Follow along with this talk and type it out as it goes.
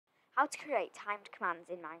how to create timed commands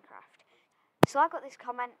in Minecraft. So I got this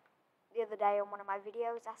comment the other day on one of my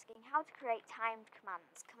videos asking how to create timed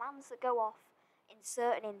commands that go off in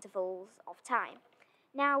certain intervals of time.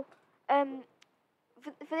 Now, for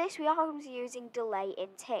this we are using delay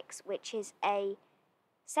in ticks, which is a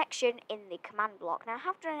section in the command block. Now I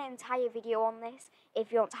have done an entire video on this.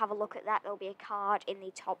 If you want to have a look at that, there'll be a card in the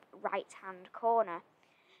top right hand corner.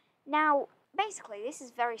 Now basically this is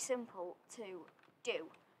very simple to do.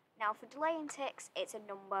 Now for delay in ticks, it's a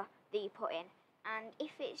number that you put in, and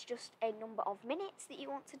if it's just a number of minutes that you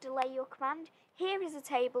want to delay your command, here is a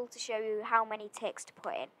table to show you how many ticks to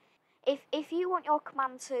put in. If you want your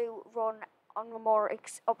command to run on a more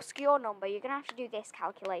obscure number, you're going to have to do this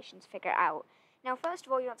calculation to figure it out. Now first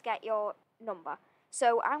of all, you want to get your number.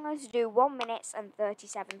 So I'm going to do 1 minute and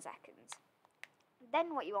 37 seconds.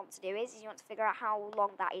 Then what you want to do is you want to figure out how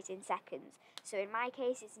long that is in seconds. So in my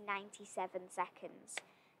case, it's 97 seconds.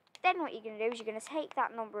 Then what you're going to do is you're going to take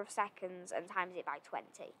that number of seconds and times it by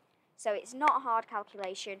 20. So it's not a hard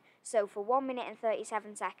calculation. So for 1 minute and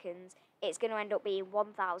 37 seconds, it's going to end up being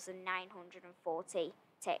 1,940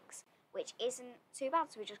 ticks, which isn't too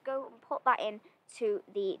bad. So we just go and put that in to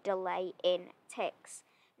the delay in ticks.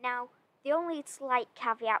 Now, the only slight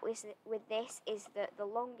caveat with this is that the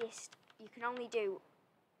longest you can only do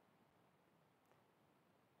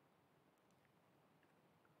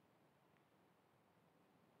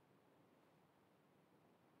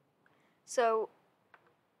so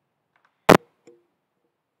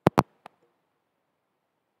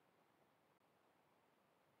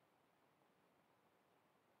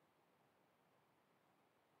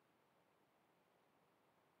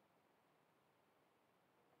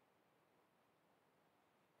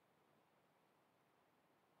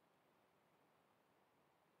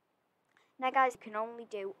now guys, you can only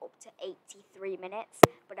do up to 83 minutes,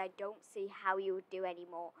 but I don't see how you would do any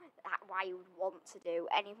more, why you would want to do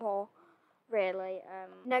any more, really.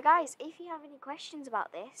 Now guys, if you have any questions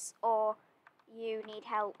about this, or you need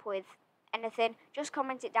help with anything, just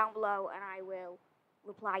comment it down below and I will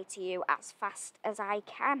reply to you as fast as I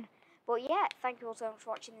can. But yeah, thank you all so much for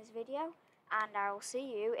watching this video, and I will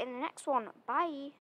see you in the next one. Bye!